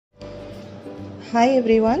Hi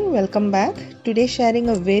everyone, welcome back. Today sharing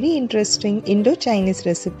a very interesting Indo Chinese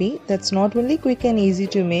recipe that's not only quick and easy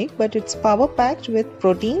to make, but it's power packed with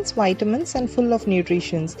proteins, vitamins and full of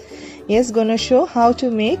nutrients. Yes, gonna show how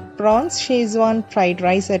to make Prawns Schezwan Fried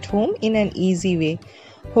Rice at home in an easy way.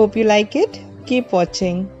 Hope you like it. Keep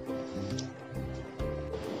watching.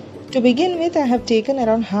 To begin with, I have taken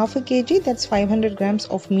around half a kg, that's 500 grams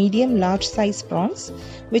of medium large size prawns,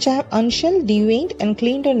 which I have unshelled, deveined and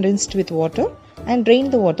cleaned and rinsed with water and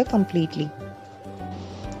drained the water completely.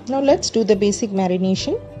 Now let's do the basic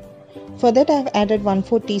marination. For that I have added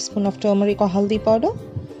 1/4 teaspoon of turmeric or haldi powder,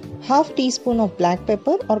 half teaspoon of black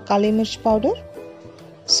pepper or kali mirch powder,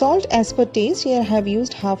 salt as per taste, here I have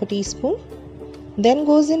used half a teaspoon. Then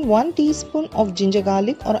goes in 1 teaspoon of ginger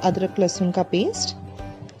garlic or adrak lasun ka paste,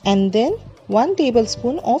 and then 1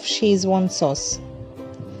 tablespoon of Schezwan sauce.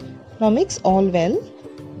 Now mix all well.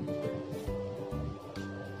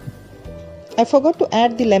 I forgot to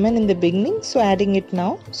add the lemon in the beginning, so adding it now.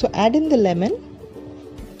 So add in the lemon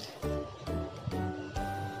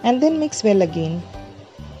and then mix well again.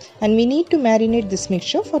 And we need to marinate this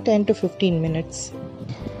mixture for 10 to 15 minutes.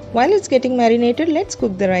 While it's getting marinated, let's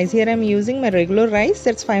cook the rice. Here I am using my regular rice,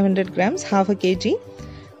 that's 500 grams, half a kg.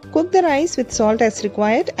 Cook the rice with salt as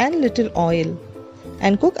required and little oil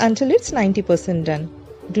and cook until it's 90% done.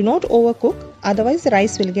 Do not overcook, otherwise the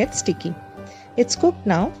rice will get sticky. It's cooked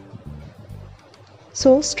now.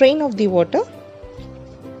 So strain off the water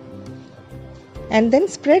and then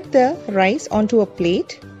spread the rice onto a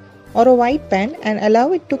plate or a white pan and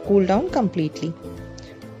allow it to cool down completely.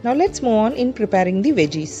 Now let's move on in preparing the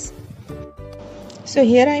veggies. So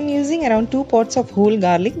here I am using around 2 pots of whole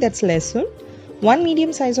garlic, that's lasun, 1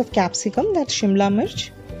 medium size of capsicum, that's shimla mirch,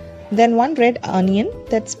 then 1 red onion,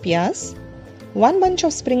 that's pyaz, 1 bunch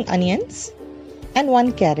of spring onions and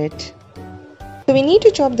 1 carrot. So we need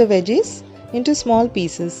to chop the veggies into small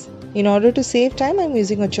pieces. In order to save time, I am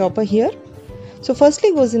using a chopper here. So firstly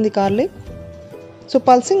goes in the garlic. So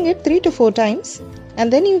pulsing it 3 to 4 times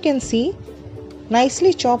and then you can see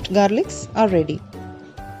nicely chopped garlics are ready.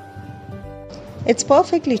 It's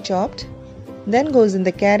perfectly chopped. Then goes in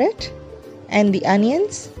the carrot and the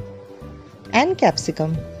onions and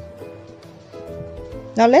capsicum.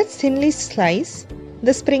 Now let's thinly slice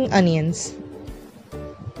the spring onions.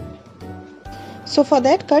 So for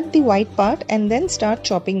that, cut the white part and then start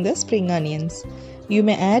chopping the spring onions. You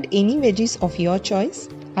may add any veggies of your choice.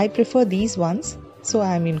 I prefer these ones, so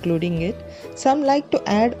I am including it. Some like to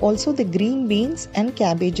add also the green beans and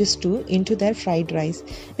cabbages too into their fried rice.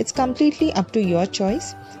 It's completely up to your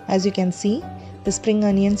choice. As you can see, the spring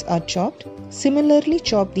onions are chopped. Similarly,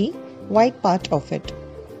 chop the white part of it.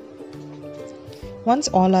 Once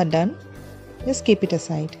all are done, just keep it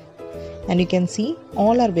aside. And you can see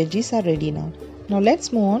all our veggies are ready now. Now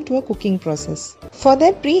let's move on to a cooking process. For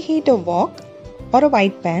that, preheat a wok or a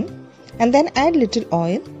white pan and then add little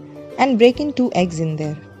oil and break in 2 eggs in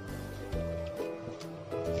there.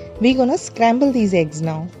 We're gonna scramble these eggs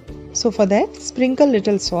now. So for that, sprinkle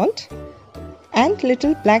little salt and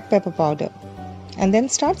little black pepper powder and then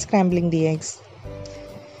start scrambling the eggs.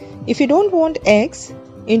 If you don't want eggs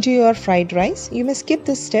into your fried rice, you may skip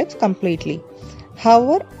this step completely.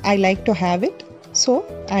 However, I like to have it, so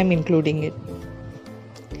I am including it.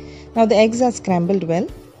 Now the eggs are scrambled well,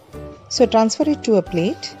 so transfer it to a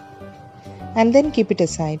plate and then keep it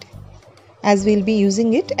aside, as we'll be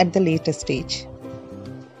using it at the later stage.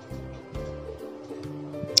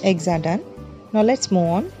 Eggs are done. Now let's move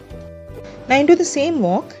on. Now into the same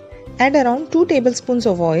wok, add around 2 tablespoons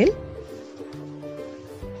of oil,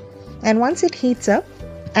 and once it heats up,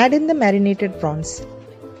 add in the marinated prawns.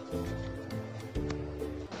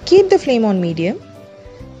 Keep the flame on medium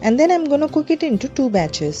and then I'm going to cook it into 2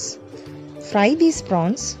 batches. Fry these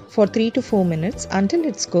prawns for 3 to 4 minutes until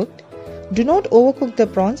it's cooked. Do not overcook the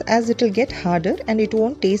prawns as it will get harder and it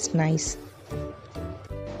won't taste nice.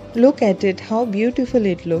 Look at it, how beautiful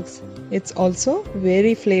it looks. It's also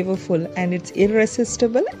very flavorful and it's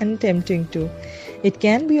irresistible and tempting too. It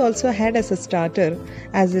can be also had as a starter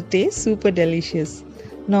as it tastes super delicious.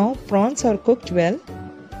 Now prawns are cooked well,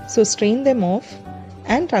 so strain them off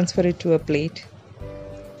and transfer it to a plate.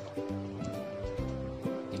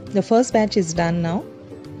 The first batch is done now.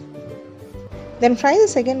 Then fry the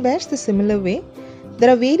second batch the similar way. There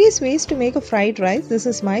are various ways to make a fried rice. This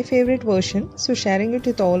is my favorite version, so sharing it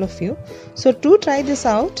with all of you. So do try this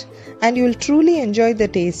out and you will truly enjoy the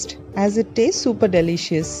taste as it tastes super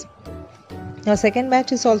delicious. Now second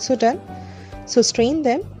batch is also done. So strain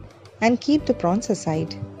them and keep the prawns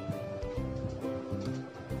aside.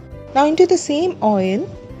 Now into the same oil,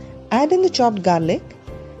 add in the chopped garlic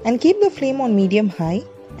and keep the flame on medium high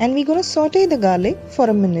And we're going to saute the garlic for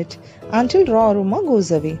a minute until raw aroma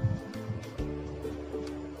goes away.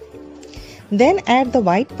 Then add the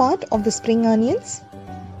white part of the spring onions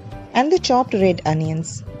and the chopped red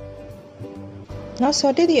onions. Now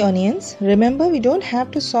saute the onions. Remember, we don't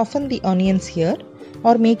have to soften the onions here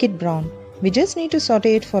or make it brown. We just need to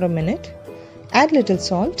saute it for a minute. Add little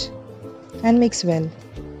salt and mix well.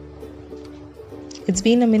 It's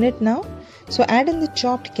been a minute now, so add in the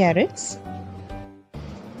chopped carrots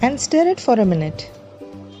and stir it for a minute.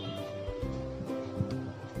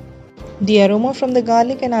 The aroma from the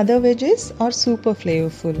garlic and other veggies are super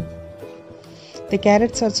flavorful. The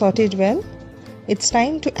carrots are sauteed well. It's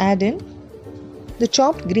time to add in the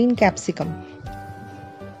chopped green capsicum.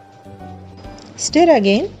 Stir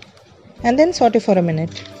again and then saute for a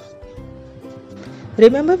minute.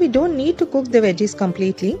 Remember, we don't need to cook the veggies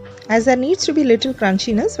completely, as there needs to be little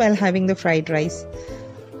crunchiness while having the fried rice.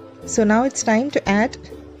 So now it's time to add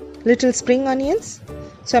little spring onions.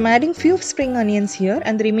 So I'm adding few spring onions here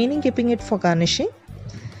and the remaining keeping it for garnishing.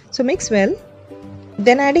 So mix well.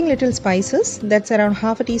 Then adding little spices, that's around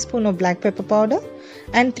half a teaspoon of black pepper powder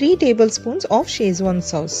and 3 tablespoons of Schezwan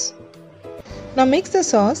sauce. Now mix the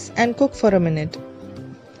sauce and cook for a minute.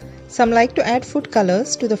 Some like to add food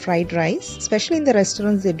colors to the fried rice, especially in the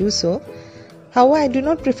restaurants they do so. However, I do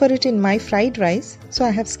not prefer it in my fried rice, so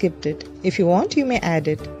I have skipped it. If you want, you may add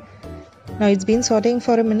it. Now it's been sauteing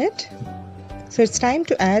for a minute. So it's time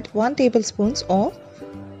to add 1 tablespoon of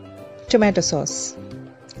tomato sauce.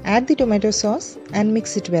 Add the tomato sauce and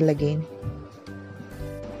mix it well again.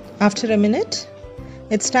 After a minute,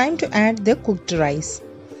 it's time to add the cooked rice.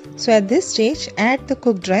 So at this stage, add the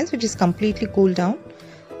cooked rice which is completely cooled down.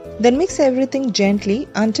 Then mix everything gently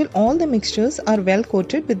until all the mixtures are well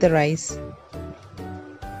coated with the rice.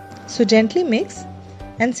 So gently mix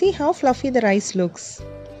and see how fluffy the rice looks.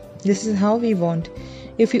 This is how we want.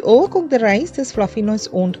 If you overcook the rice, this fluffiness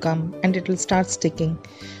won't come and it will start sticking.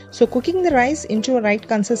 So cooking the rice into a right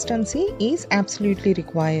consistency is absolutely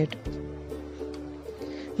required.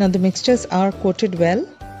 Now the mixtures are coated well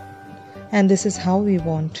and this is how we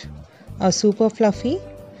want. A super fluffy,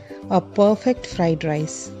 a perfect fried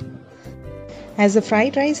rice. As the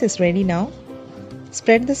fried rice is ready now,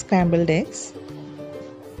 spread the scrambled eggs,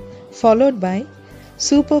 followed by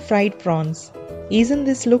super fried prawns. Isn't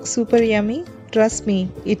this look super yummy? Trust me,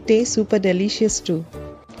 it tastes super delicious too.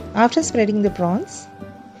 After spreading the prawns,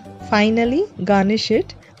 finally garnish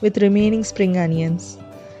it with remaining spring onions.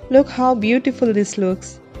 Look how beautiful this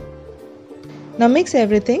looks. Now mix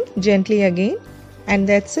everything gently again and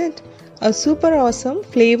that's it. A super awesome,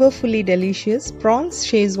 flavorfully delicious Prawns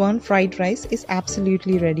Schezwan Fried Rice is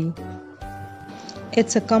absolutely ready.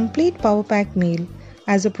 It's a complete power-packed meal,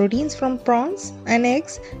 as the proteins from prawns and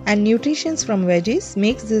eggs and nutrition from veggies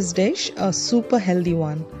makes this dish a super healthy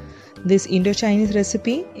one. This Indo Chinese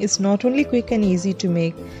recipe is not only quick and easy to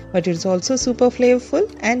make, but it's also super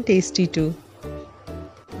flavorful and tasty too.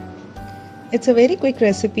 It's a very quick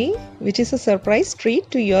recipe which is a surprise treat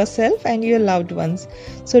to yourself and your loved ones.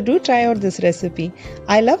 So do try out this recipe.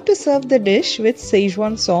 I love to serve the dish with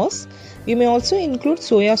Szechuan sauce. You may also include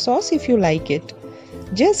soya sauce if you like it.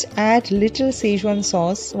 Just add little Szechuan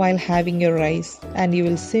sauce while having your rice and you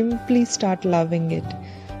will simply start loving it.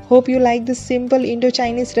 Hope you like this simple Indo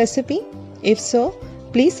Chinese recipe. If so,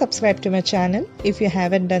 please subscribe to my channel if you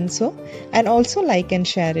haven't done so and also like and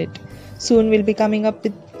share it. Soon we'll be coming up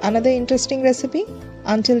with another interesting recipe.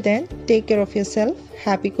 Until then, take care of yourself.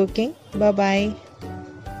 Happy cooking. Bye bye.